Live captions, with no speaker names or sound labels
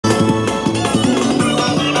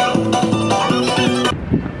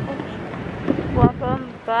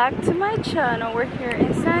back to my channel. We're here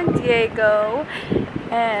in San Diego,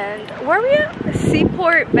 and where are we at?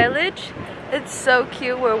 Seaport Village. It's so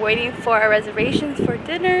cute. We're waiting for our reservations for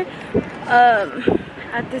dinner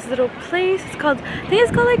at this little place. It's called, I think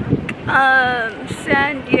it's called like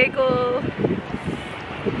San Diego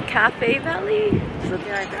Cafe Valley,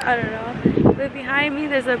 something like that. I don't know. But behind me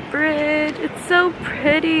there's a bridge. It's so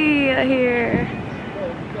pretty here.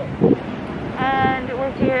 And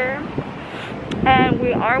we're here, and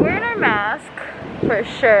we are wearing our mask for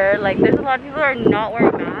sure. Like, there's a lot of people that are not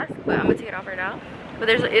wearing masks, but I'm gonna take it off right now. But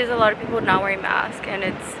there is a lot of people not wearing masks, and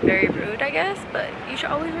it's very rude, I guess. But you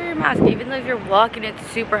should always wear your mask, even though if you're walking, it's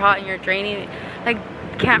super hot and you're draining, like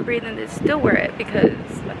can't breathe, and still wear it, because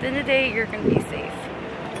at the end of the day, you're gonna be safe.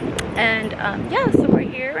 And yeah, so we're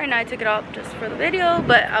here right now. I took it off just for the video,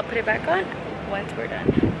 but I'll put it back on once we're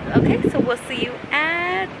done. Okay, so we'll see you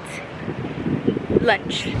at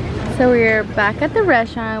lunch. So we're back at the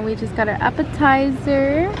restaurant. We just got our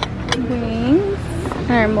appetizer, wings,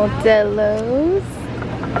 our Modelo's.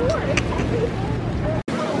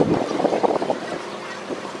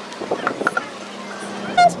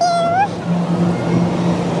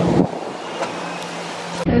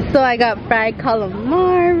 And so I got fried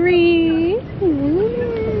calamari.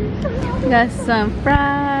 Got some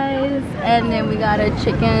fries, and then we got a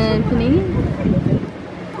chicken panini.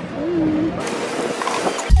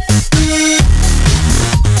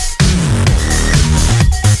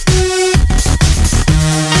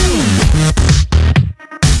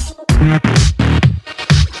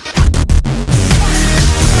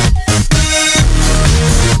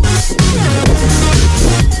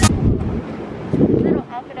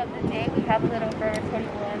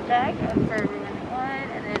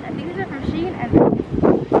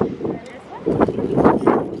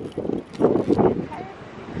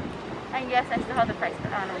 Yes, I still have the price,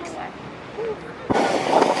 but I don't know why.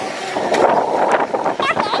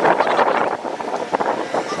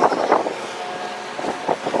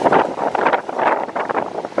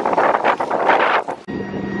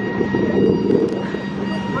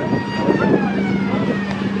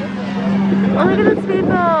 Oh, look at the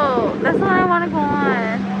speedboat. That's what I want to go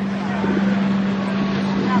on.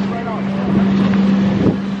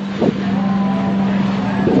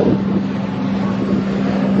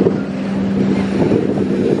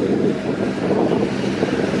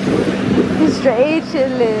 Straight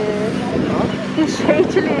chillin'. He's straight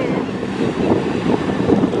chillin'.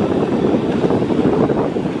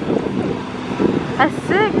 That's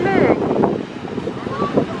sick, look.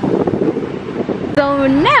 So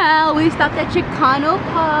now we stopped at Chicano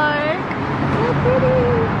Park. So pretty.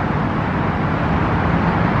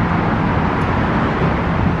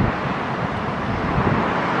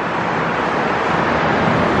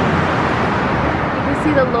 You can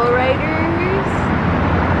see the lowriders.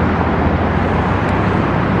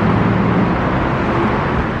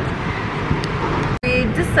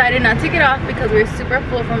 Decided not to get off because we're super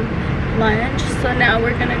full from lunch, so now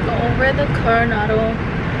we're gonna go over the Coronado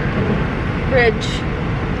Bridge.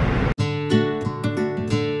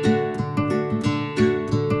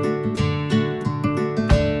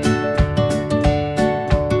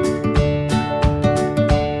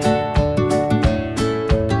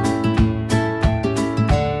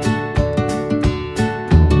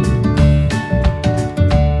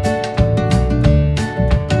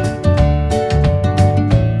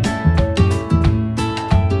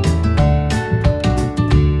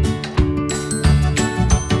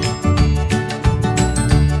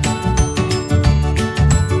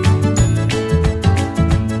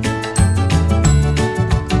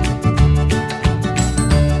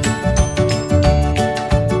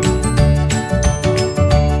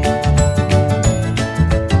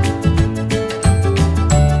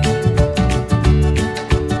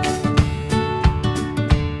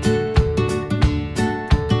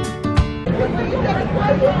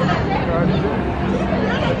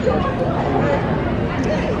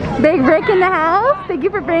 Big Rick in the house. Thank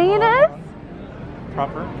you for bringing us.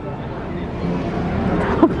 Proper.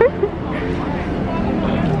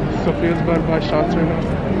 Sophia's about to buy shots right now.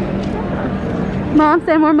 Mom,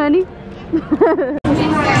 send more money.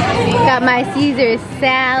 Got my Caesar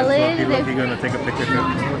salad. Sophie gonna take a picture here.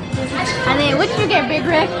 And then what did you get, Big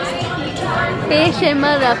Rick? Fish and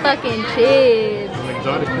motherfucking chips.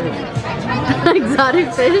 Exotic fish.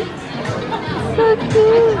 Exotic fish. So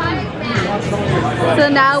cute. So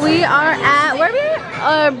now we are at, where are we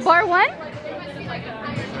at? Bar 1?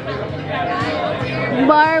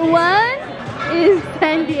 Bar 1 is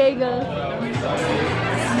San Diego.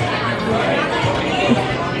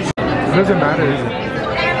 It doesn't matter, is it?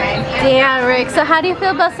 Yeah, Rick. So how do you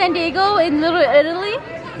feel about San Diego in Little Italy?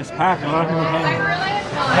 It's packed. A lot of people came.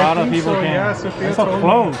 A lot of people came. Yeah, Sophia It's so told me.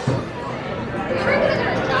 close.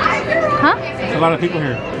 Huh? There's a lot of people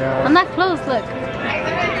here. Yeah. I'm not close, look. A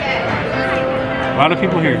lot of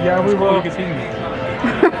people here. Yeah, we will. You can see me.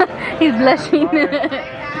 He's blushing. Okay.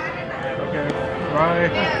 Bye.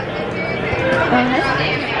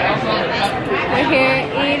 We're here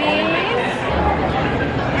eating.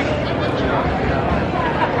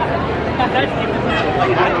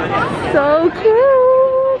 So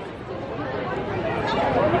cute.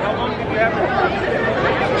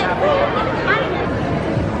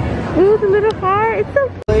 Ooh, the little heart. It's so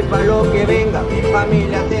cute. Para lo que venga, mi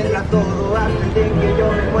familia tendrá todo antes de que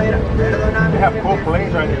yo me muera. Perdóname. They have cool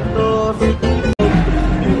planes right here.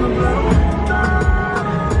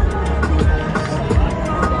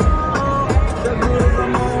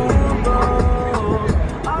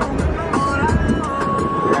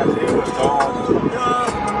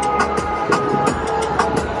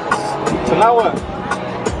 So now what?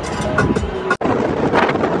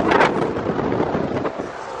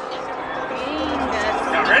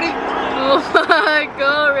 Ready? Oh my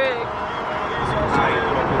god, Rick.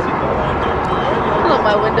 Look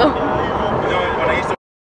my window.